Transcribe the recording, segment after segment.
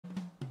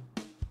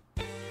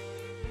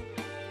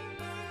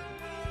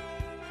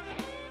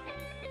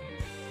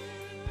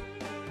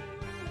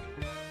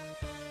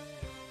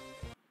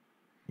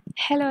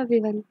Hello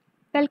everyone,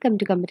 welcome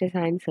to Computer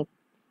Science.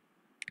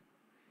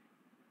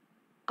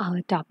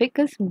 Our topic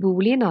is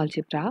Boolean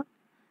Algebra,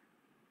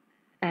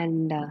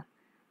 and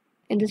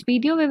in this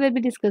video we will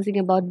be discussing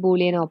about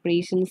Boolean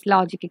operations,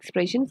 logic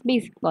expressions,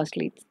 basic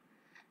postulates.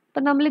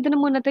 അപ്പോൾ നമ്മൾ ഇതിന്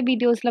മുന്നത്തെ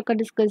വീഡിയോസിലൊക്കെ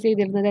discuss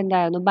ചെയ്തിരുന്നത്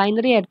എന്തായിരുന്നു,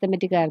 binary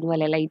arithmetic ആയിരുന്നു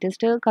അല്ലേ.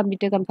 Latest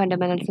computer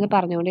ഫണ്ടമെന്റൽസിൽ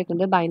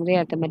പറഞ്ഞുകൊണ്ടിരിക്കുന്നത് ബൈനറി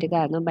അരിത്തമെറ്റിക്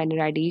ആയിരുന്നു.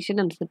 Binary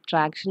അഡീഷനും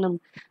സബ്ട്രാക്ഷനും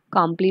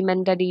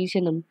complement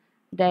അഡീഷനും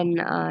then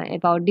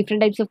about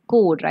different types of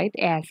code, right?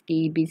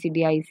 ASCII,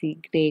 BCDIC,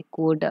 Gray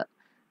code,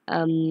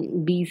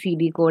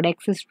 BCD code,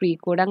 access tree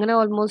code, അങ്ങനെ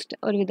ഓൾമോസ്റ്റ്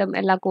ഒരുവിധം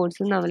എല്ലാ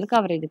കോഡ്സും നമ്മൾ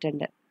കവർ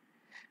ചെയ്തിട്ടുണ്ട്.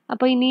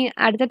 അപ്പോൾ ഇനി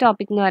അടുത്ത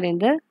ടോപ്പിക് എന്ന്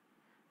പറയുന്നത്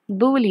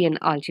ബൂലിയൻ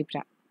ആൾജിബ്ര.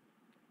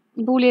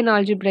 ബൂലിയൻ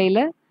ആൾജിബ്രയിൽ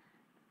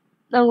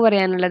നമുക്ക്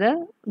പറയാനുള്ളത്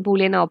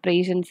ബൂലിയൻ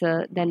ഓപ്പറേഷൻസ്,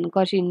 ദെൻ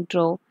കുറച്ച്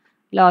intro,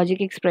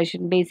 logic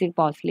expression, basic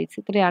postulates,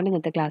 ഇത്രയാണ്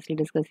ഇന്നത്തെ ക്ലാസ്സിൽ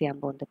ഡിസ്കസ് ചെയ്യാൻ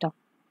പോകുന്നത് കേട്ടോ.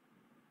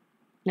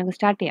 നമുക്ക്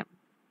സ്റ്റാർട്ട് ചെയ്യാം.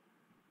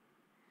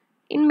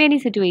 In many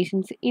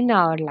situations in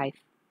our life,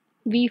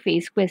 we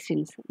face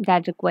questions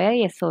that require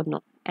yes or no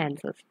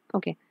answers.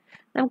 Okay.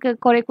 നമുക്ക്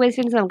കുറേ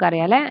ക്വസ്റ്റ്യൻസ്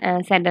നമുക്കറിയാം അല്ലേ,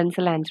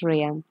 സെൻറ്റൻസിൽ ആൻസർ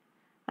ചെയ്യാം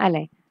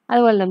അല്ലേ.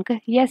 അതുപോലെ നമുക്ക്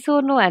യെസ്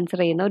ഓർ നോ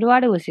ആൻസർ ചെയ്യുന്ന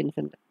ഒരുപാട് ക്വസ്റ്റ്യൻസ്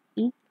ഉണ്ട്.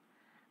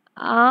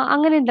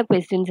 അങ്ങനെയുള്ള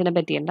ക്വസ്റ്റ്യൻസിനെ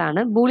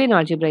പറ്റിയിട്ടാണ് ബൂളിയൻ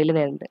ആൾജിബ്രയിൽ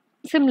വരുന്നത്.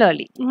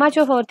 Similarly much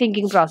of our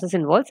thinking process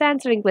involves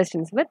answering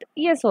questions with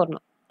yes or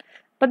no.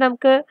 അപ്പോൾ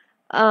നമുക്ക്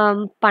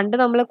പണ്ട്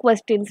നമ്മൾ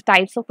ക്വസ്റ്റ്യൻസ്,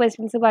 ടൈപ്സ് ഓഫ്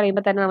ക്വസ്റ്റ്യൻസ്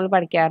പറയുമ്പോൾ തന്നെ നമ്മൾ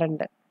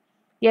പഠിക്കാറുണ്ട്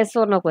യെസ്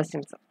ഓർ നോ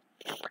ക്വസ്റ്റ്യൻസ്.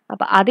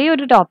 അപ്പോൾ അതേ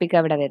ഒരു ടോപ്പിക്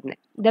അവിടെ വരുന്നത്.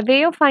 The way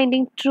of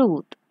finding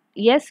truth,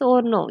 yes or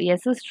no,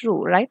 yes is true,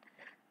 right?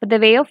 But the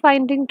way of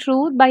finding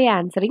truth by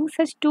answering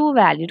such two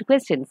valued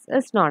questions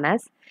is known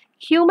as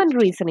human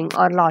reasoning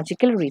or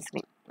logical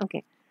reasoning.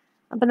 Okay.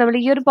 അപ്പോൾ നമ്മൾ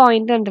ഈ ഒരു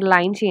point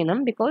underline ചെയ്യണം,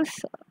 because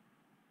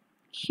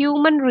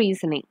human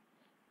reasoning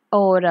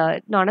or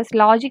known as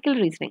logical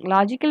reasoning.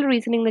 Logical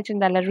reasoning എന്ന് വെച്ചാൽ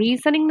എന്താ,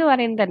 reasoning എന്ന്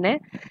പറയുന്നത് തന്നെ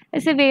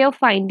it's a way of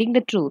finding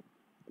the truth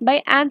by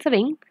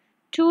answering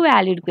to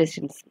valued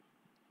questions.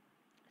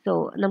 So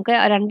നമുക്ക്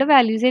രണ്ട്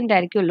വാല്യൂസേ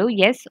ഉണ്ടായിരിക്കുള്ളൂ,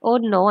 യെസ് ഓർ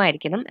നോ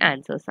ആയിരിക്കണം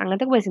ആൻസേഴ്സ്.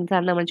 അങ്ങനത്തെ ക്വസ്റ്റ്യൻസ്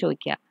ആണ് നമ്മൾ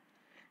ചോദിക്കുക.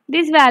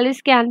 These values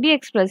can be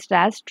expressed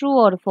as true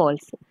or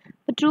false.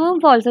 True and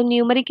false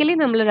numerically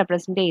നമ്മൾ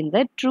represent ചെയ്യുന്നത്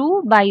true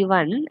by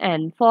 1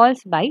 and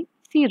false by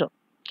 0.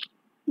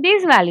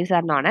 These values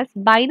are known as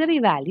binary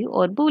value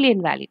or Boolean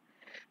value.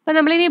 അപ്പോൾ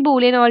നമ്മളിനി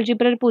Boolean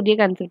algebra ഒരു പുതിയ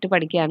concept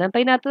പഠിക്കുകയാണ്. അപ്പോൾ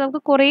ഇതിനകത്ത് നമുക്ക്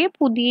കുറേ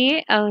പുതിയ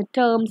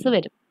ടേംസ്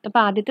വരും. അപ്പോൾ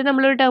ആദ്യത്തെ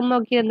നമ്മളൊരു ടേം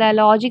നോക്കിയത് എന്താ,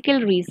 ലോജിക്കൽ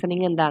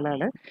റീസണിങ്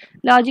എന്താണെന്നാണ്.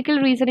 ലോജിക്കൽ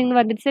റീസണിങ് എന്ന്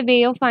പറഞ്ഞിട്ട് it's a way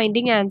of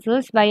finding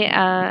answers by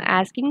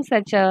asking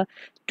such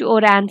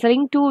or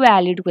answering to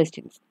valued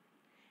questions.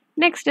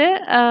 Next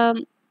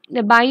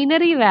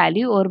binary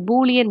value or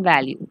Boolean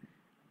value,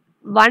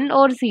 1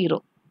 or 0.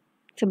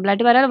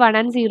 സിമ്പിളായിട്ട് പറയാൻ 1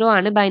 and 0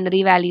 ആണ്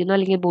ബൈനറി വാല്യൂ എന്നോ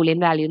അല്ലെങ്കിൽ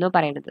ബൂളിയൻ വാല്യൂ എന്നോ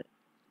പറയുന്നത്.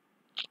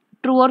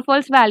 ട്രൂ ഓർ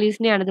ഫോൾസ്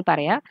വാല്യൂസിനെയാണ് ഇത്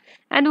പറയുക.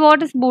 And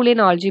what is Boolean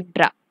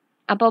algebra?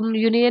 അപ്പം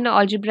യൂണിയൻ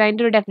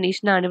ആൾജിബ്രേൻ്റെ ഒരു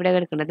ഡെഫിനേഷനാണ് ഇവിടെ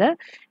കിടക്കുന്നത്.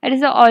 It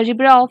is A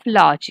algebra of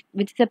logic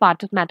which is A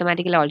part of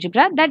mathematical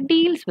algebra that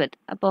deals with.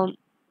 അപ്പം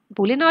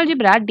Boolean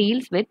algebra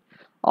deals with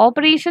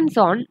operations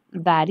on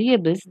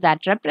variables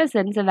that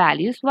represents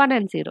values 1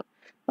 and 0.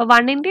 അപ്പോൾ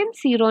 1-ൻ്റെയും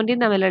 0-ൻ്റെയും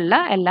തമ്മിലുള്ള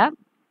എല്ലാ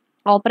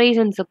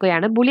operations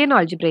ഒക്കെയാണ് Boolean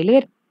ആൾജിബ്രയിൽ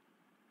വരുന്നത്.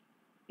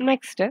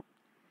 നെക്സ്റ്റ്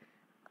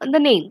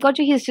ദ നെയിം,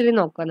 കുറച്ച് history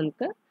നോക്കാം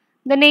നമുക്ക്.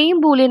 The name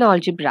Boolean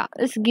algebra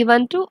is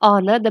given to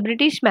owner the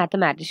British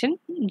mathematician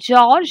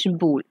George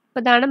bool.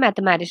 അപ്പോൾ ഇതാണ്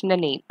മാത്തമാറ്റീഷ്യൻ്റെ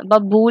നെയിം. അപ്പോൾ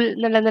ബൂൾ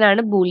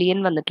എന്നുള്ളതിനാണ് ബൂളിയൻ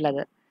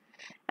വന്നിട്ടുള്ളത്.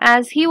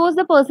 As he was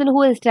the person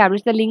who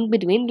established the link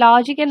between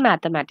logic and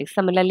mathematics.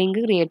 തമ്മിലുള്ള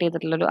link create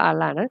ചെയ്തിട്ടുള്ള ഒരു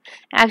ആളാണ്.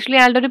 Actually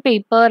ആളുടെ ഒരു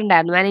പേപ്പർ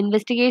ഉണ്ടായിരുന്നു, an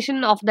investigation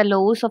of the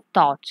laws of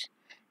thought.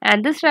 And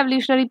this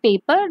revolutionary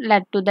paper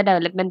led to the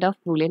development of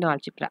Boolean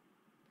algebra.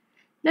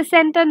 The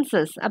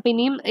sentences, അപ്പോൾ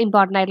ഇനിയും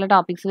important ആയിട്ടുള്ള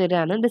ടോപ്പിക്സ്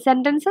വരികയാണ്. The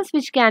sentences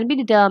which can be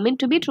determined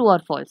to be true or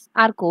false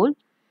are called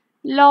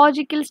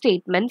logical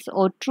statements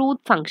or truth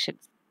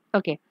functions.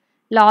 Okay,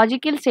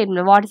 logical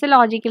statement. What is a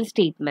logical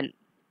statement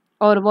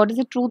or what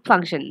is a truth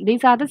function?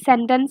 These are the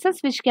sentences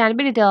which can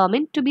be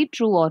determined to be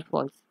true or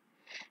false.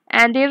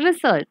 And their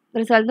result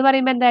എന്ന്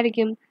പറയുമ്പോൾ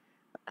എന്തായിരിക്കും,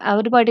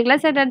 ഒരു particular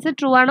sentence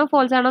true ആണോ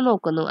false ആണോ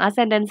നോക്കുന്നു. ആ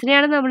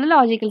സെൻറ്റൻസിനെയാണ് നമ്മൾ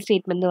logical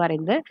statement എന്ന്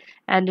പറയുന്നത്.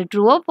 ആൻഡ്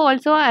ട്രൂ ഓ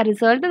ഫോൾസോ ആ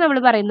റിസൾട്ട് നമ്മൾ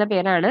പറയുന്ന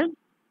പേരാണ്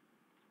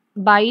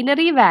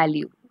binary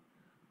value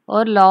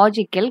or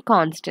logical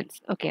constants.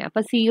 Okay,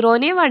 അപ്പോൾ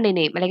 0-നെയും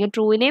 1-നെയും അല്ലെങ്കിൽ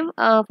ട്രൂവിനെയും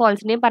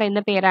ഫോൾസിനെയും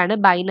പറയുന്ന പേരാണ്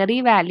ബൈനറി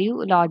വാല്യൂ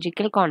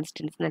ലോജിക്കൽ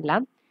കോൺസ്റ്റൻസ്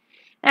എന്നെല്ലാം.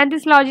 And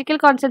this logical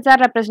constants R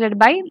represented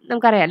by,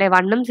 നമുക്കറിയാം അല്ലേ,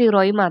 1-ഉം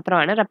 0-യും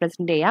മാത്രമാണ്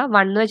റെപ്രസെൻറ്റ് ചെയ്യുക.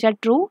 1 എന്ന് വെച്ചാൽ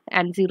ട്രൂ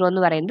ആൻഡ് 0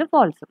 എന്ന് പറയുന്നത്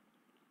ഫോൾസും.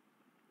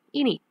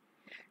 ഇനി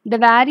the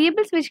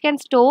variables which can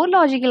store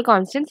logical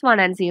constants 1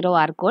 and 0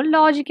 are called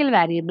logical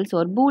variables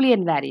or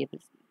Boolean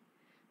variables.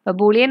 അപ്പോൾ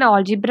Boolean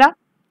algebra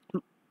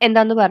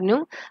എന്താന്ന് പറഞ്ഞു,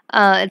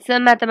 it's a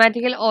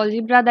mathematical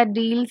algebra that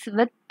deals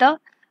with the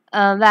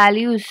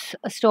values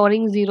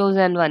storing zeros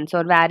and ones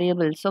or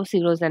variables of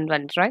zeros and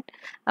ones, right?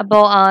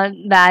 അപ്പോൾ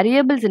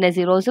വാരിയബിൾസിനെ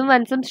സീറോസും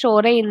വൺസും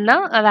store ചെയ്യുന്ന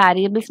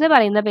വാരിയബിൾസിനെ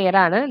പറയുന്ന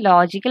പേരാണ്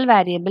logical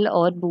variable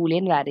or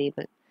Boolean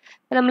variable.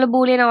 നമ്മൾ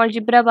Boolean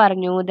algebra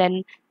പറഞ്ഞു. Then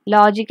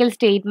logical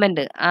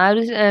statement, ആ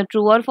ഒരു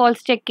true or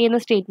false check ചെയ്യുന്ന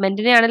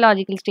സ്റ്റേറ്റ്മെന്റിനെയാണ്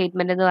logical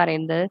statement എന്ന്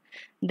പറയുന്നത്.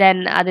 ദെൻ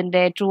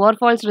അതിന്റെ true or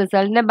false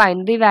റിസൾട്ടിന്റെ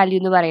binary value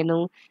എന്ന് പറയുന്നു.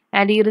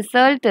 ആൻഡ് ഈ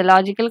റിസൾട്ട്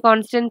ലോജിക്കൽ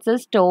കോൺസ്റ്റൻസ്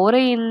സ്റ്റോർ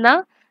ചെയ്യുന്ന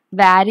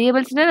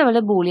വാരിയബിൾസിനെ നമ്മൾ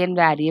ബൂളിയൻ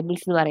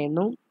വാരിയബിൾസ് എന്ന്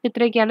പറയുന്നു.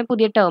 ഇത്രയൊക്കെയാണ്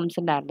പുതിയ ടേംസ്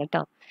ഉണ്ടായിരുന്നത്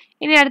കേട്ടോ.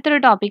 ഇനി അടുത്തൊരു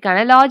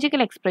ടോപ്പിക്കാണ്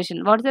logical expression.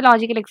 What's a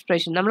logical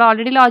expression? നമ്മൾ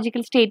ഓൾറെഡി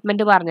ലോജിക്കൽ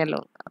സ്റ്റേറ്റ്മെന്റ്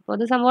പറഞ്ഞല്ലോ, അപ്പോൾ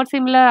അത് സംവാട്ട്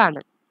സിമിലർ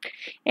ആണ്.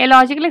 A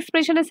logical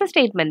expression is a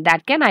statement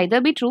that can either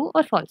be true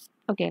or false.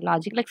 Okay,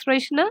 logical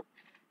expression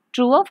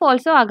true or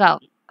false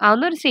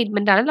ആവുന്ന ഒരു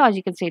സ്റ്റേറ്റ്മെന്റ് ആണ്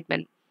logical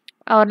statement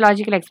or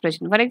logical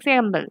expression. For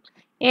example,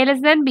 a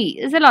less than b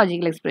is a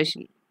logical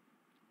expression.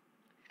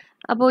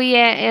 അപ്പോൾ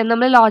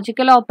നമ്മൾ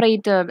logical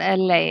operator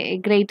അല്ലേ,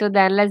 greater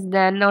than, less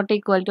than, not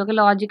equal to ഒക്കെ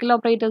logical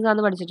operators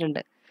ആണ് പഠിച്ചിട്ടുണ്ട്.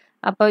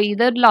 അപ്പോൾ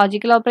ഇത്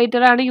ലോജിക്കൽ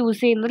ഓപ്പറേറ്റർ ആണ്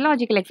യൂസ് ചെയ്യുന്നത്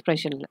ലോജിക്കൽ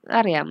എക്സ്പ്രഷനിൽ,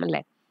 അറിയാം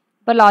അല്ലേ.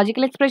 ഇപ്പോൾ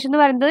ലോജിക്കൽ എക്സ്പ്രഷൻ എന്ന്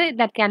പറയുന്നത്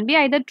that can be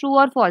either true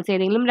or false,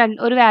 ഏതെങ്കിലും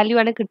ഒരു വാല്യൂ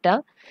ആണ് കിട്ടുക.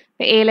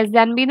 ഇപ്പോൾ എ ലെസ്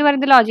ദാൻ ബി എന്ന്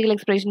പറയുന്നത് ലോജിക്കൽ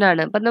എക്സ്പ്രഷൻ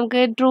ആണ്. അപ്പം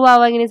നമുക്ക് ട്രൂ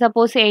ആവാം ഇങ്ങനെ,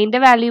 സപ്പോസ്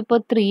എന്റെ വാല്യൂ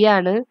ഇപ്പോൾ 3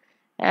 ആണ്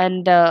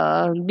ആൻഡ്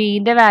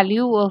ബിന്റെ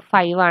വാല്യൂ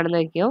 5 ആണെന്ന്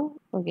വയ്ക്കോ.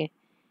 Okay,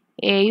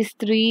 A is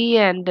 3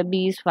 and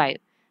B is 5,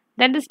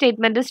 then the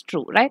statement is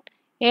true, right?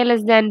 A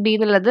less than b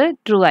എന്നുള്ളത്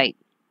ട്രൂ ആയി,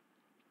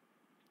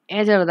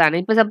 എ ചെറുതാണ്.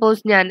 ഇപ്പോൾ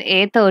സപ്പോസ് ഞാൻ എ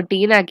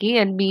 13 ആക്കി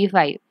ആൻഡ് ബി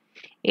 5,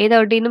 എ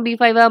 13ഉം ബി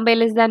 5 ആകുമ്പോൾ എ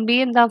ലെസ് ദാൻ ബി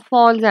എന്താ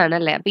ഫോൾസ് ആണ്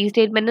അല്ലേ. അപ്പോൾ ഈ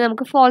സ്റ്റേറ്റ്മെന്റ്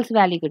നമുക്ക് ഫോൾസ്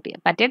വാല്യൂ കിട്ടി.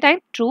 പറ്റിയ ടൈം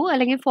ട്രൂ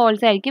അല്ലെങ്കിൽ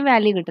ഫോൾസ് ആയിരിക്കും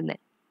വാല്യൂ കിട്ടുന്നത്.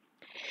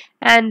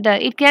 And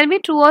it can be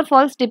true or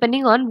false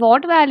depending on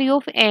what value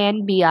of A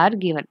and B are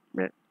given.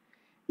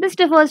 This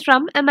differs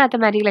from a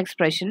mathematical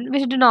expression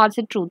which denotes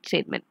a truth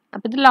statement.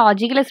 അപ്പോൾ ഇത്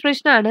logical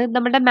expression ആണ്,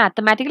 നമ്മുടെ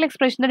mathematical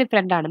expression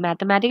different ആണ്.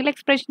 Mathematical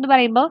expression എന്ന്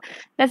പറയുമ്പോൾ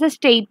that's A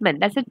statement,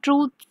 that's A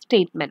truth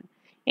statement.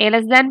 A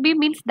less than B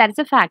means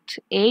that's A fact,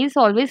 A is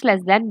always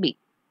less than B.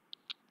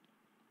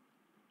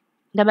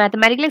 The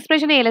mathematical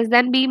expression a less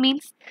than b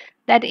means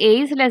that a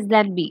is less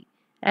than b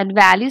and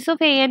values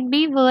of a and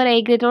b where a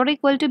greater or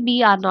equal to b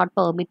are not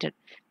permitted.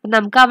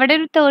 നമുക്ക് അവിടെ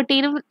ഒരു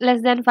 13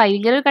 less than 5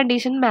 ഇങ്ങനെ ഒരു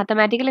condition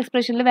mathematical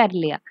എക്സ്പ്രഷനിൽ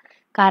വരില്ല.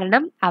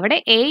 കാരണം അവിടെ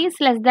A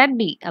is less than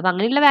B, അപ്പം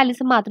അങ്ങനെയുള്ള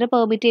വാല്യൂസ് മാത്രമേ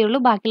പെർമിറ്റ് ചെയ്യുള്ളൂ,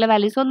 ബാക്കിയുള്ള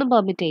വാല്യൂസ് ഒന്നും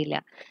പെർമിറ്റ് ചെയ്യില്ല.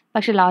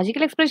 പക്ഷെ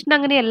ലോജിക്കൽ എക്സ്പ്രഷൻ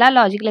അങ്ങനെയല്ല.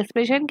 Logical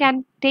expression can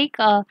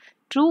take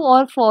true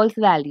or false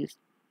values.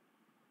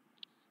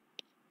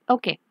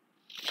 Okay,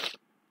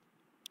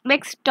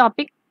 next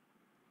topic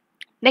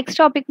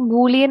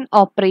Boolean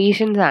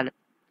operations ആണ്.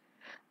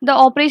 The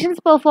operations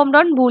performed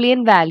on Boolean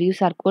values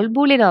are called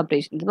Boolean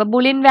operations. അപ്പോൾ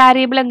Boolean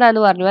variable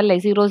എന്താന്ന് പറഞ്ഞു അല്ലേ,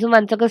 സീറോസും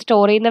വൺസും ഒക്കെ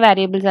സ്റ്റോർ ചെയ്യുന്ന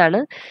വാരിയബിൾസ് ആണ്.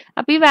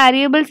 അപ്പോൾ ഈ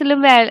വാരിയബിൾസിലും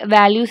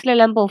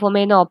വാല്യൂസിലെല്ലാം പെർഫോം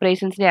ചെയ്യുന്ന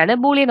ഓപ്പറേഷൻസിനെയാണ്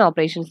Boolean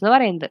operations എന്ന്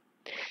പറയുന്നത്.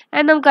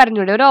 ആൻഡ് നമുക്ക്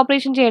അറിഞ്ഞൂടെ, ഒരു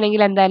ഓപ്പറേഷൻ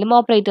ചെയ്യണമെങ്കിൽ എന്തായാലും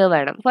ഓപ്പറേറ്റർ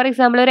വേണം. ഫോർ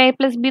എക്സാമ്പിൾ ഒരു a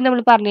 + b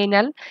നമ്മൾ പറഞ്ഞു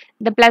കഴിഞ്ഞാൽ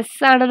ഇത് പ്ലസ്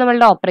ആണ്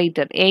നമ്മളുടെ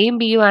ഓപ്പറേറ്റർ, എയും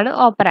ബിയും ആണ്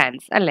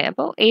ഓപ്പറാൻസ് അല്ലേ.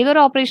 അപ്പോൾ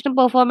ഏതൊരു ഓപ്പറേഷനും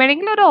പെർഫോം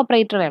ചെയ്യണമെങ്കിൽ ഒരു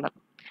ഓപ്പറേറ്റർ വേണം.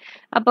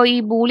 അപ്പോൾ ഈ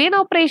ബൂളിയൻ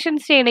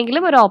ഓപ്പറേഷൻസ്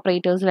ചെയ്യണമെങ്കിലും ഒരു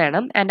ഓപ്പറേറ്റേഴ്സ്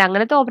വേണം. ആൻഡ്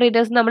അങ്ങനത്തെ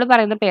ഓപ്പറേറ്റേഴ്സ് നമ്മൾ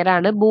പറയുന്ന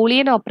പേരാണ്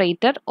Boolean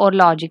operator or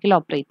logical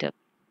operator.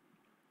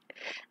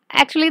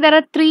 Actually there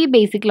are 3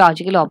 basic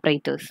logical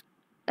operators.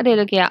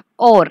 അതേതൊക്കെയാ?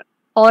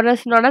 Or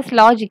is known as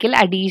logical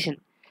addition,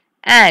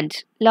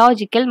 and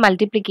logical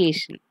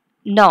multiplication,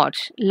 not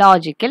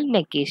logical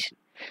negation.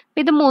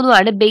 ഇത്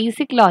മൂന്നുമാണ്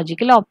ബേസിക്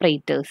ലോജിക്കൽ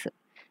ഓപ്പറേറ്റേഴ്സ്.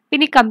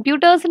 പിന്നെ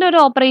കമ്പ്യൂട്ടേഴ്സിന് ഒരു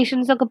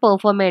ഓപ്പറേഷൻസ് ഒക്കെ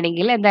പെർഫോം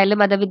ചെയ്യണമെങ്കിൽ എന്തായാലും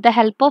അത് with the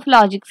help of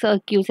logic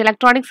circuits,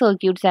 electronic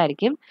circuits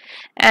ആയിരിക്കും.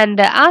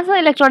 And ആ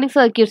ഇലക്ട്രോണിക്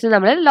സർക്യൂട്ട്സ്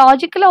നമ്മൾ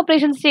ലോജിക്കൽ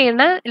ഓപ്പറേഷൻസ്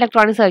ചെയ്യുന്ന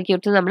ഇലക്ട്രോണിക്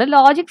സർക്യൂട്ട്സ് നമ്മൾ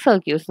ലോജിക്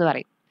സർക്യൂട്ട്സ് എന്ന്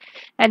പറയും.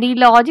 ആൻഡ് ഈ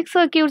ലോജിക്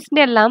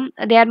സർക്യൂട്ട്സിന്റെ എല്ലാം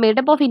they are made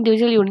up of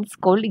individual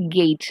units called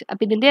gate.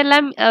 അപ്പം ഇതിന്റെ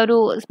എല്ലാം ഒരു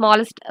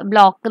സ്മോളസ്റ്റ്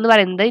ബ്ലോക്ക് എന്ന്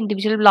പറയുന്നത്,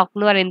 ഇൻഡിവിജ്വൽ ബ്ലോക്ക്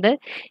എന്ന് പറയുന്നത്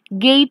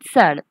ഗേറ്റ്സ്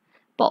ആണ്.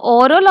 അപ്പോൾ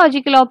ഓരോ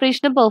ലോജിക്കൽ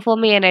ഓപ്പറേഷനും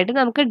പെർഫോം ചെയ്യാനായിട്ട്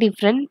നമുക്ക്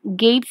ഡിഫറെൻറ്റ്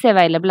ഗേറ്റ്സ്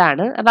അവൈലബിൾ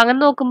ആണ്. അപ്പം അങ്ങനെ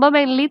നോക്കുമ്പോൾ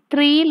മെയിൻലി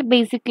 3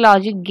 ബേസിക്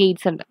ലോജിക്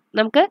ഗേറ്റ്സ് ഉണ്ട്.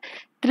 നമുക്ക്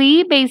 3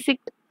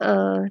 ബേസിക്,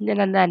 ഞാൻ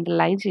ഒന്ന്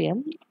അണ്ടർലൈൻ ചെയ്യാം,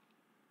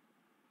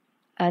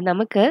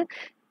 നമുക്ക്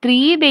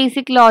 3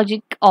 ബേസിക്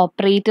ലോജിക്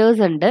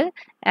ഓപ്പറേറ്റേഴ്സ് ഉണ്ട്.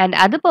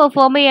 ആൻഡ് അത്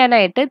പെർഫോം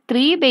ചെയ്യാനായിട്ട്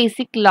 3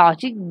 ബേസിക്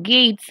ലോജിക്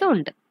ഗേറ്റ്സും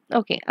ഉണ്ട്.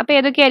 ഓക്കെ, അപ്പോൾ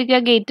ഏതൊക്കെയായിരിക്കും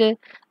ആ ഗേറ്റ്?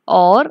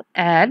 Or,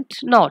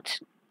 and, not.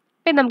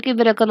 അപ്പം നമുക്ക്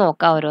ഇവരൊക്കെ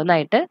നോക്കാം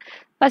ഓരോന്നായിട്ട്.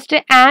 First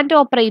and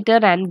operator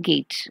and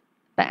gate.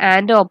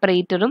 And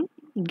ഓപ്പറേറ്ററും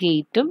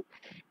ഗേറ്റും.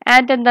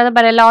 ആൻഡ് എന്താണെന്ന്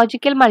പറയാം,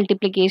 ലോജിക്കൽ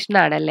മൾട്ടിപ്ലിക്കേഷൻ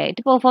ആണല്ലേ.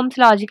 It performs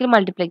logical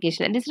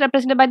multiplication and it's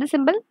represented by the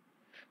simple.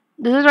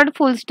 This is not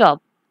full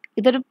stop,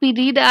 ഇതൊരു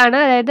പീരീഡ് ആണ്.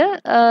 അതായത്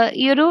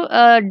ഈ ഒരു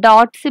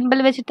ഡോട്ട് സിമ്പിൾ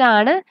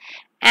വെച്ചിട്ടാണ്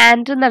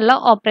ആൻഡ് എന്നുള്ള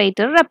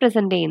ഓപ്പറേറ്റർ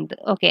റെപ്രസെന്റ് ചെയ്യുന്നത്.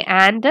 Okay,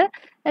 and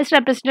is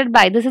represented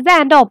by, this is the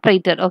AND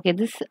operator. Okay,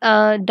 this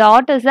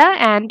dot is a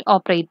AND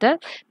operator.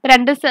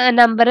 രണ്ട്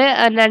number,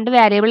 രണ്ട്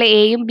വേരിയബിൾ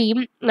എയും ബിയും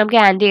നമുക്ക്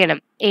ആൻഡ് ചെയ്യണം.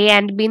 എ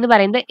ആൻഡ് ബി എന്ന്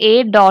പറയുന്നത് എ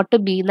ഡോട്ട്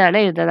ബി എന്നാണ്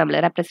എഴുതുക, നമ്മൾ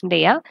റെപ്രസെന്റ്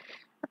ചെയ്യുക.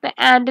 അപ്പം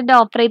ആൻഡിന്റെ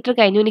ഓപ്പറേറ്റർ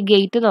കഴിഞ്ഞു. ഇനി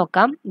ഗേറ്റ്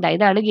നോക്കാം.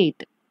 ഇതാണ്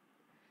ഗേറ്റ്.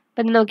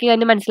 അപ്പം നോക്കി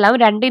കഴിഞ്ഞാൽ മനസ്സിലാവും,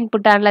 2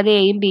 ഇൻപുട്ടാണുള്ളത്,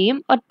 എയും ബിയും,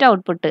 ഒറ്റ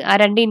ഔട്ട്പുട്ട്. ആ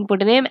 2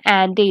 ഇൻപുട്ടിനെയും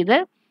ആൻഡ് ചെയ്ത്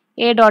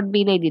എ ഡോട്ട്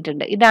ബി എന്ന്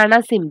എഴുതിയിട്ടുണ്ട്. ഇതാണ്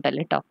ആ സിമ്പിൾ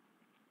കേട്ടോ.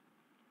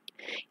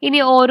 ഇനി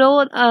ഓരോ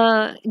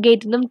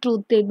ഗേറ്റിനും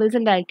ട്രൂത്ത് ടേബിൾസ്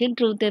ഉണ്ടായിരിക്കും.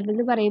 ട്രൂത്ത് ടേബിൾ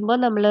എന്ന് പറയുമ്പോൾ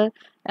നമ്മൾ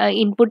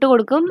ഇൻപുട്ട്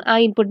കൊടുക്കും. ആ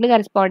ഇൻപുട്ടിന്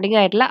കറസ്പോണ്ടിങ്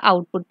ആയിട്ടുള്ള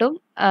ഔട്ട്പുട്ടും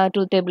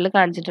ട്രൂത്ത് ടേബിളിൽ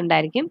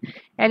കാണിച്ചിട്ടുണ്ടായിരിക്കും.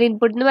 ആൻഡ്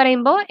ഇൻപുട്ട് എന്ന്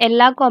പറയുമ്പോൾ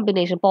എല്ലാ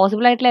കോമ്പിനേഷൻ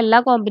പോസിബിൾ ആയിട്ടുള്ള എല്ലാ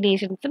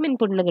കോമ്പിനേഷൻസും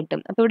ഇൻപുട്ടിന്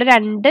കിട്ടും. അപ്പോൾ ഇവിടെ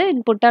 2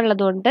 ഇൻപുട്ട്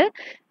ഉള്ളതുകൊണ്ട്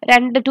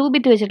 2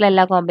 ബിറ്റ് വെച്ചിട്ടുള്ള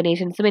എല്ലാ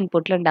കോമ്പിനേഷൻസും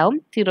ഇൻപുട്ടിൽ ഉണ്ടാവും.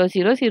 0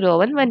 0 0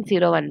 1 1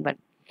 0 1 1.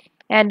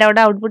 ആൻഡ്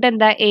അവിടെ ഔട്ട്പുട്ട്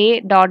എന്താ എ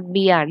ഡോട്ട്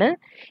ബി ആണ്.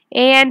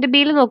 എ ആൻഡ്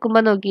ബിയിൽ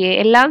നോക്കുമ്പോൾ നോക്കിയേ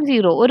എല്ലാം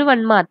 0, ഒരു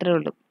 1 മാത്രമേ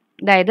ഉള്ളൂ.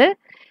 അതായത്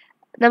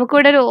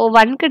നമുക്കിവിടെ ഒരു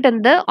 1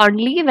 കിട്ടുന്നത്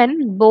only when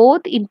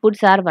both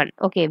inputs R 1.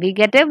 Okay, we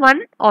get A 1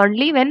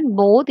 only when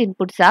both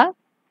inputs R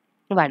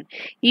 1.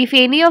 If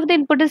any of the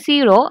input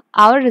 0,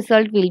 our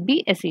result will be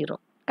A 0.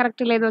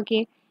 Correct അല്ലേ?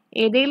 നോക്കിയേ,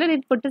 ഏതെങ്കിലും ഒരു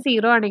ഇൻപുട്ട്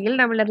 0 ആണെങ്കിൽ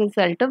നമ്മുടെ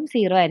റിസൾട്ടും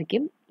 0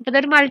 ആയിരിക്കും. ഇപ്പൊ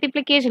ഇതൊരു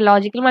മൾട്ടിപ്ലിക്കേഷൻ,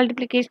 ലോജിക്കൽ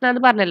മൾട്ടിപ്ലിക്കേഷൻ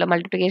ആണെന്ന് പറഞ്ഞല്ലോ.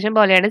 മൾട്ടിപ്ലിക്കേഷൻ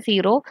പോലെയാണ്.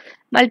 0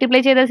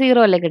 മൾട്ടിപ്ലൈ ചെയ്ത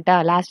 0 അല്ലേ കിട്ടുക.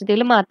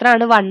 ലാസ്റ്റത്തിൽ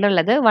മാത്രമാണ് 1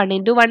 ഉള്ളത്. 1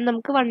 into 1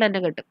 നമുക്ക് 1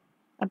 തന്നെ കിട്ടും.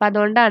 അപ്പൊ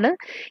അതുകൊണ്ടാണ്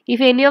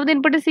if any of the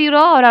input 0,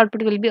 our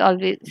output will be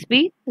always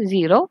be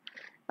 0.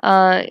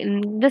 In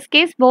this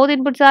case both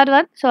inputs R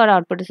 1, so our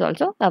output is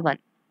also 1.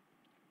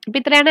 അപ്പൊ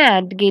ഇത്രയാണ്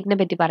ആൻഡ് ഗേറ്റിനെ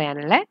പറ്റി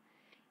പറയാനുള്ളത്.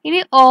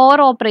 ഇനി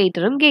ഓർ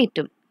ഓപ്പറേറ്ററും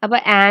ഗേറ്റും. അപ്പൊ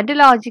ആൻഡ്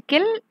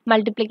ലോജിക്കൽ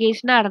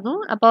മൾട്ടിപ്ലിക്കേഷൻ ആയിരുന്നു.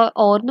 അപ്പോൾ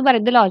ഓർ എന്ന്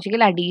പറയുന്നത്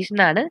ലോജിക്കൽ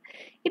അഡീഷൻ ആണ്.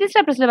 ഇത്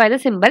represent by the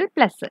simple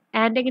plus.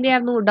 And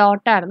എങ്ങനെയായിരുന്നു?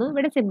 ഡോട്ട് ആയിരുന്നു.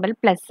 ഇവിടെ സിമ്പിൾ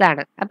പ്ലസ്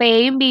ആണ്. അപ്പൊ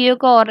എയും ബിയും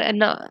ഒക്കെ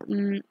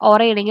ഓർ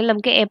ചെയ്യണമെങ്കിൽ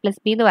നമുക്ക് എ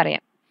പ്ലസ് ബി എന്ന്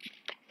പറയാം.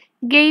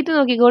 ഗേറ്റ്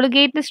നോക്കിക്കോളൂ.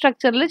 ഗേറ്റിന്റെ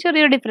സ്ട്രക്ചറിൽ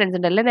ചെറിയൊരു ഡിഫറൻസ്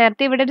ഉണ്ടല്ലേ.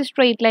 നേരത്തെ ഇവിടെ ഒരു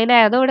സ്ട്രെയിറ്റ് ലൈൻ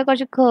ആയിരുന്നു, ഇവിടെ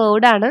കുറച്ച്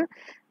കേർവ്ഡ് ആണ്.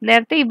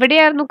 നേരത്തെ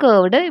ഇവിടെയായിരുന്നു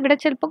കേർവ്ഡ്, ഇവിടെ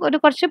ചിലപ്പോൾ ഒരു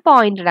കുറച്ച്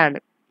പോയിന്റഡ് ആണ്.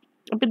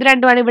 അപ്പൊ ഇത്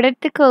രണ്ടുമാണ്.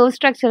 ഇവിടുത്തെ കേർവ്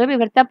സ്ട്രക്ചറും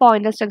ഇവിടുത്തെ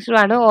പോയിന്റർ സ്ട്രക്ചറും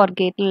ആണ് ഓർ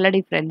ഗേറ്റിലുള്ള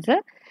ഡിഫറൻസ്.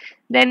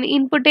 ദെൻ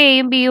ഇൻപുട്ട്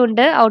എയും ബിയും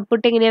ഉണ്ട്.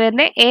 ഔട്ട്പുട്ട് എങ്ങനെയാണ്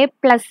വരുന്നത്? എ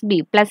പ്ലസ് ബി,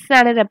 പ്ലസ്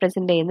ആണ്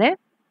റെപ്രസെന്റ് ചെയ്യുന്നത്.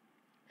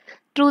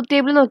 ട്രൂത്ത്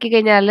ടേബിൾ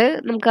നോക്കിക്കഴിഞ്ഞാൽ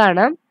നമുക്ക്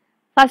കാണാം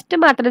ഫസ്റ്റ്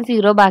മാത്രം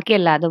 0, ബാക്കി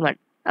എല്ലാതും 1.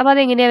 അപ്പൊ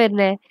അതെങ്ങനെയാ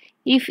വരുന്നത്?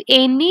 If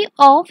any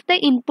of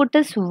the input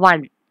is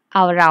 1,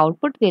 our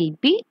output will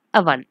be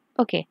a 1.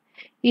 Okay.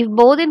 If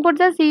both inputs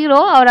are 0,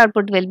 our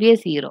output will be a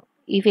 0.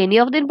 If any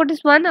of the input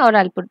is 1, our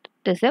output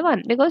is a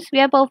 1. Because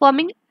we are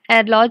performing a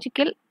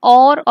logical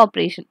OR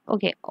operation.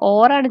 Okay.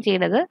 OR ആണ്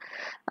ചെയ്യുന്നത്.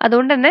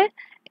 അതുകൊണ്ട് തന്നെ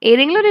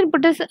ഏതെങ്കിലും ഒരു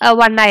input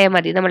 1 ആയാൽ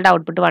മതി, നമ്മളുടെ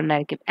output 1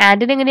 ആയിരിക്കും.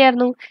 ആൻഡിന്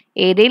എങ്ങനെയായിരുന്നു?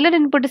 ഏതെങ്കിലും ഒരു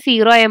ഇൻപുട്ട്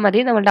 0 ആയാൽ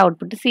മതി, നമ്മളുടെ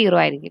ഔട്ട്പുട്ട്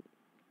 0 ആയിരിക്കും.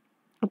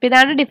 അപ്പൊ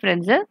ഇതാണ്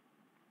difference.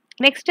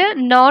 Next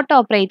not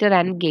operator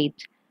and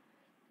gate.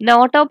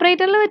 Not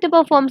ഓപ്പറേറ്ററിൽ it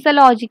performs a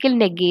logical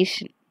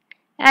negation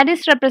and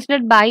is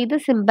represented by the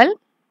symbol,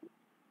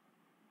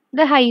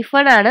 the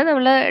hyphen ആണ്.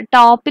 നമ്മൾ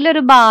ടോപ്പിൽ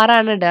ഒരു ബാർ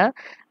ആണ് ഇടുക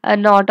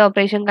നോട്ട്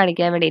ഓപ്പറേഷൻ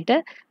കാണിക്കാൻ വേണ്ടിയിട്ട്.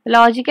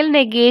 ലോജിക്കൽ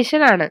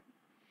നെഗേഷൻ ആണ്.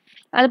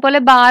 അതുപോലെ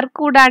ബാർ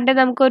കൂടാണ്ട്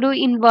നമുക്കൊരു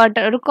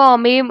ഇൻവേർട്ടർ, ഒരു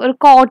കോമയും ഒരു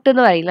കോട്ട്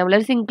എന്ന് പറയും.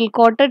 നമ്മളൊരു സിംഗിൾ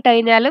കോട്ട് ഇട്ട്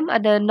കഴിഞ്ഞാലും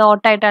അത്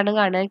നോട്ടായിട്ടാണ്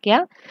കാണിക്കുക.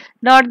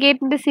 നോട്ട്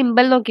ഗേറ്റിന്റെ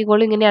സിമ്പിൾ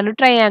നോക്കിക്കോളൂ, ഇങ്ങനെയാണ്.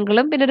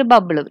 ട്രയാങ്കിളും പിന്നെ ഒരു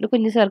ബബിളും ഒരു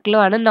കുഞ്ഞു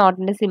സർക്കിളും ആണ്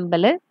നോട്ടിന്റെ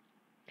സിമ്പിള്.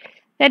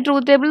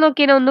 ട്രൂത്ത് ടേബിൾ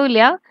നോക്കിയാൽ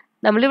ഒന്നുമില്ല.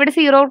 നമ്മളിവിടെ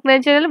 0 കൊടുക്കുന്ന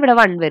വെച്ചാൽ ഇവിടെ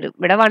 1 വരും,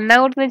 ഇവിടെ 1 ആ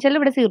കൊടുക്കുന്ന വെച്ചാൽ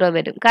ഇവിടെ 0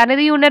 വരും. കാരണം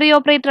ഇത് യൂണറി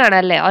ഓപ്പറേറ്റർ ആണ്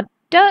അല്ലേ,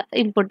 ഒറ്റ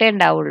ഇൻപുട്ടേ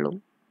ഉണ്ടാവുള്ളൂ.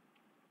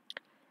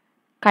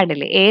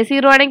 കണ്ടില്ലേ? എ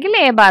 0 ആണെങ്കിൽ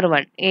എ ബാർ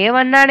 1, എ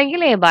 1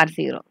 ആണെങ്കിൽ എ ബാർ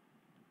 0.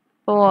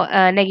 അപ്പോൾ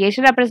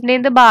നെഗേഷൻ റെപ്രസെന്റ്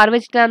ചെയ്യുന്നത് ബാർ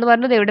വെച്ചിട്ടാന്ന്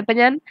പറഞ്ഞത്. ഇവിടെ ഇപ്പം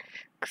ഞാൻ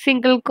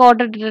സിംഗിൾ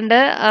കോട്ട് ഇട്ടിട്ടുണ്ട്.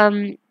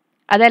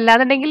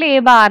 അതല്ലാന്നുണ്ടെങ്കിൽ എ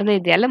ബാറിന്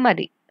എഴുതിയാലും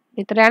മതി.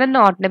 ഇത്രയാണ്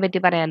നോട്ടിനെ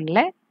പറ്റി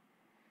പറയാനുള്ളത്.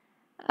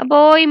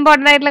 അപ്പോൾ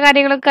ഇമ്പോർട്ടൻ്റ് ആയിട്ടുള്ള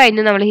കാര്യങ്ങളൊക്കെ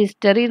കഴിഞ്ഞു. നമ്മൾ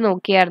ഹിസ്റ്ററി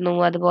നോക്കിയായിരുന്നു,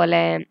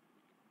 അതുപോലെ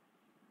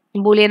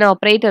Boolean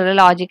operator,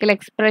 logical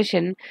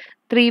expression,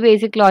 3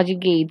 basic logic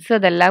gates,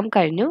 അതെല്ലാം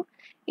കഴിഞ്ഞു.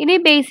 ഇനി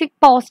basic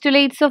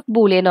postulates of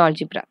Boolean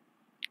algebra.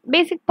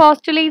 Basic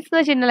postulates എന്ന്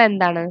വെച്ചാൽ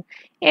എന്താണ്?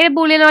 A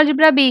Boolean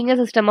algebra being a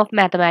system of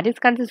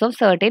mathematics consists of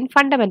certain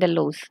fundamental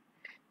laws.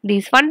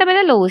 These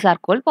fundamental laws are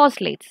called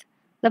postulates.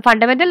 The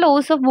fundamental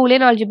laws of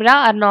Boolean algebra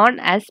are known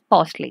as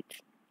postulates.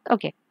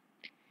 Okay.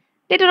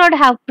 They do not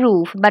have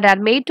proof but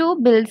are made to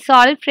build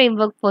solid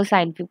framework for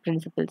scientific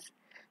principles.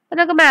 അപ്പോൾ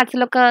നമുക്ക്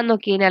മാത്സിലൊക്കെ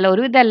നോക്കി കഴിഞ്ഞാൽ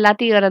ഒരു ഇതെല്ലാ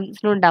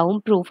തിയറംസിനും ഉണ്ടാവും,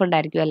 proof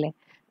ഉണ്ടായിരിക്കും അല്ലേ.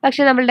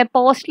 പക്ഷെ നമ്മളുടെ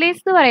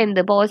പോസ്റ്റുലേറ്റ്സ് എന്ന് പറയുന്നത്,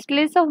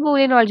 പോസ്റ്റുലേറ്റ്സ് ഓഫ്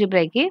ബൂലിയൻ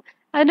ആൾജിബ്രയ്ക്ക്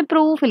അതിന്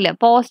പ്രൂഫ് ഇല്ല.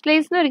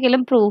 പോസ്റ്റുലേറ്റ്സിന്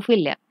ഒരിക്കലും പ്രൂഫ്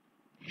ഇല്ല.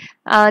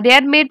 They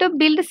are made to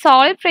build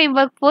solid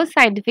framework four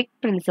scientific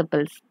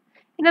principles.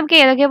 ഇനി നമുക്ക്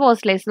ഏതൊക്കെയാണ്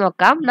പോസ്റ്റുലേറ്റ്സ്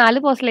നോക്കാം.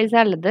 4 പോസ്റ്റുലേറ്റ്സ്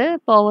ആണ് ഉള്ളത്.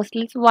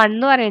 പോസ്റ്റുലേറ്റ്സ് 1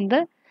 എന്ന് പറയുന്നത്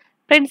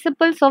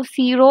പ്രിൻസിപ്പിൾസ് ഓഫ്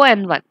 0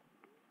 and 1.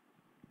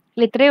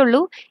 ഇത്രയേ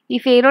ഉള്ളൂ.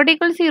 If A not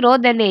equal 0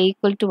 then a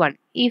equal to 1.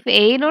 If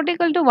A not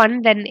equal to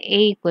 1 then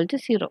a equal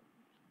to 0.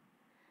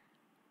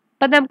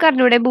 അപ്പൊ നമുക്ക്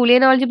അറിഞ്ഞൂടെ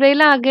ബൂലിയൻ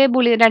ആൾജിബ്രയിൽ ആകെ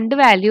 2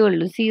 വാല്യൂ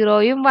ഉള്ളൂ,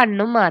 0യും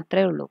 1ഉം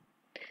മാത്രമേ ഉള്ളൂ.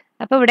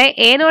 അപ്പൊ ഇവിടെ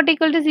എ നോട്ട്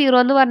ഈക്വൽ ടു 0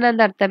 എന്ന് പറഞ്ഞാൽ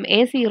എന്താ അർത്ഥം? എ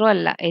 0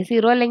 അല്ല. എ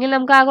 0 അല്ലെങ്കിൽ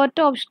നമുക്ക് ആകെ ഒറ്റ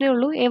ഓപ്ഷനേ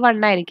ഉള്ളൂ, എ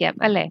 1 ആയിരിക്കാം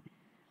അല്ലേ.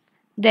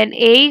 Then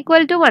A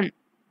equal to 1.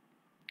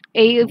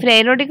 If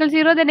a not equal to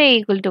 0 then a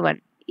equal to 1.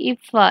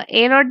 If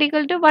a not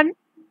equal to 1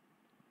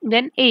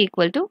 then a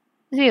equal to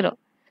 0.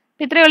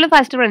 ഇത്രയേ ഉള്ളൂ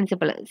first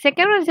principle.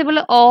 Second principle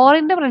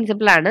ഓറിന്റെ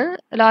principle ആണ്,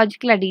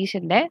 ലോജിക്കൽ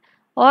അഡീഷന്റെ.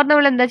 ഓർ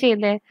നമ്മൾ എന്താ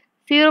ചെയ്യുന്നത്?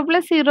 0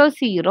 plus 0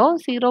 0,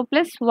 0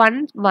 plus 1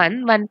 1,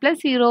 1 plus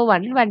 0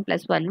 1, 1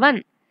 plus 1 1.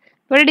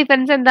 ഇവിടെ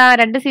difference എന്താ?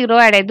 2 0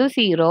 add ചെയ്തു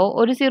 0,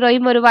 ഒരു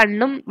 0യും ഒരു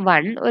 1ഉം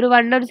 1, ഒരു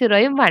 1 ഒരു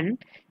 0യും 1,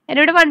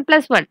 എന്നോട്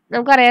 1+1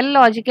 നമുക്കറിയാം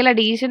ലോജിക്കൽ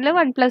അഡീഷനിൽ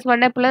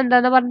 1+1 എപ്പോഴും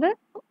എന്താന്ന് പറഞ്ഞത്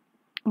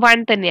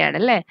 1 തന്നെയാണ്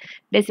അല്ലേ.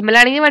 ഡെസിമൽ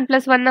ആണെങ്കിൽ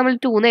 1+1 നമ്മൾ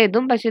 2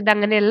 എഴുതും. പക്ഷെ ഇത്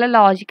അങ്ങനെയല്ല,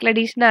 ലോജിക്കൽ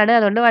അഡീഷൻ ആണ്.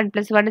 അതുകൊണ്ട്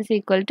 1+1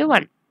 =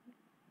 1.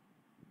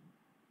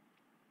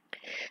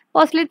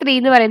 പോസ്റ്റ്ലി 3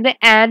 എന്ന് പറയുന്നത്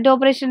ആൻഡ്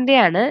ഓപ്പറേഷന്റെ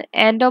ആണ്.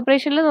 ആൻഡ്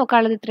ഓപ്പറേഷനിൽ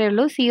നോക്കാനുള്ളത് ഇത്രയേ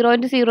ഉള്ളൂ. 0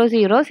 × 0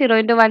 0, 0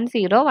 × 1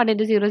 0, 1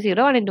 × 0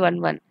 0, 1 × 1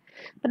 1.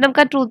 അപ്പൊ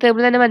നമുക്ക് ആ ട്രൂത്ത്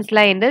ടേബിൾ തന്നെ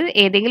മനസ്സിലായിട്ടുണ്ട്.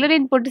 ഏതെങ്കിലും ഒരു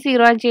ഇൻപുട്ട്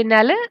 0 ആണെന്ന് വെച്ച്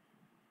കഴിഞ്ഞാൽ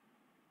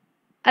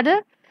അത്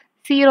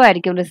 0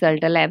 ആയിരിക്കും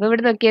റിസൾട്ട് അല്ലേ. അപ്പൊ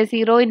ഇവിടെ നോക്കിയാൽ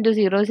 0 ×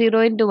 0,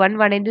 0 × 1,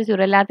 1 ×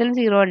 0, എല്ലാത്തിലും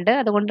 0 ഉണ്ട്.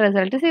 അതുകൊണ്ട്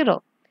റിസൾട്ട് 0.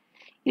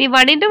 ഇനി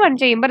 1 × 1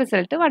 ചെയ്യുമ്പോൾ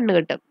റിസൾട്ട് 1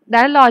 കിട്ടും.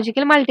 ഇതാണ്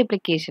ലോജിക്കൽ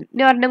മൾട്ടിപ്ലിക്കേഷൻ.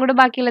 ഇനി ഒരെണ്ണം കൂടെ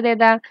ബാക്കിയുള്ളത്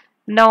ഏതാ?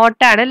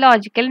 നോട്ടാണ്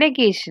ലോജിക്കൽ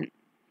നെഗേഷൻ.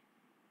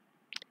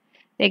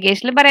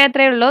 നെഗേഷനിൽ പറയാൻ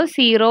അത്രയേ ഉള്ളൂ.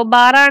 0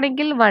 ബാർ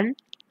ആണെങ്കിൽ 1,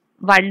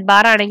 1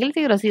 ബാർ ആണെങ്കിൽ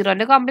 0.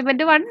 0ന്റെ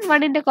കോംപ്ലിമെന്റ് 1,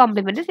 1ന്റെ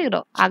കോംപ്ലിമെന്റ് 0.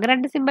 ആകെ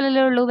 2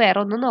 സിമ്പിളല്ലേ ഉള്ളൂ, വേറെ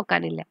ഒന്നും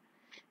നോക്കാനില്ല.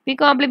 ഈ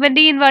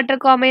കോംപ്ലിമെന്റ് ഇൻവെർട്ടർ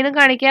കോമയെന്ന്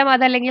കാണിക്കാം.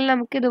 അതല്ലെങ്കിൽ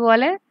നമുക്ക്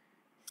ഇതുപോലെ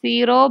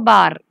 0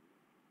 ബാർ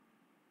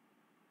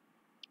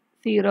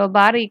 =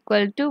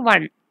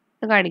 1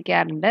 എന്ന്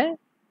കാണിക്കാറുണ്ട്.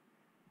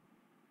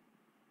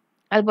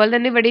 അതുപോലെ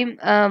തന്നെ ഇവിടെയും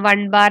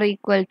 1 ബാർ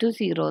 =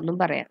 0 എന്നും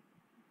പറയാം.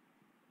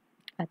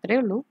 അത്രേ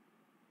ഉള്ളൂ.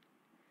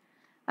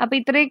 അപ്പൊ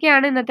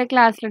ഇത്രയൊക്കെയാണ് ഇന്നത്തെ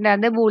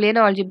ക്ലാസ്സിലുണ്ടായിരുന്നത്. ബൂളിയൻ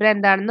ആൾജിബ്ര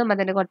എന്താണെന്നും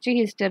അതിന്റെ കുറച്ച്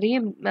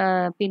ഹിസ്റ്ററിയും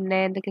പിന്നെ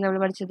എന്തൊക്കെ നമ്മൾ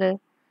പഠിച്ചത്,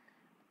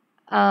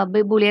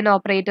 ബൂളിയൻ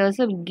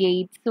ഓപ്പറേറ്റേഴ്സും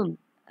ഗേറ്റ്സും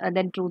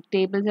ദെൻ ട്രൂത്ത്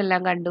ടേബിൾസ്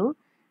എല്ലാം കണ്ടു.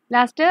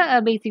 ലാസ്റ്റ്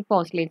ബേസിക്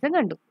പോസ്റ്റ്ലേറ്റ്സും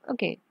കണ്ടു.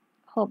 Okay,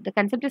 hope the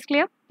concept is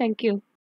clear. Thank you.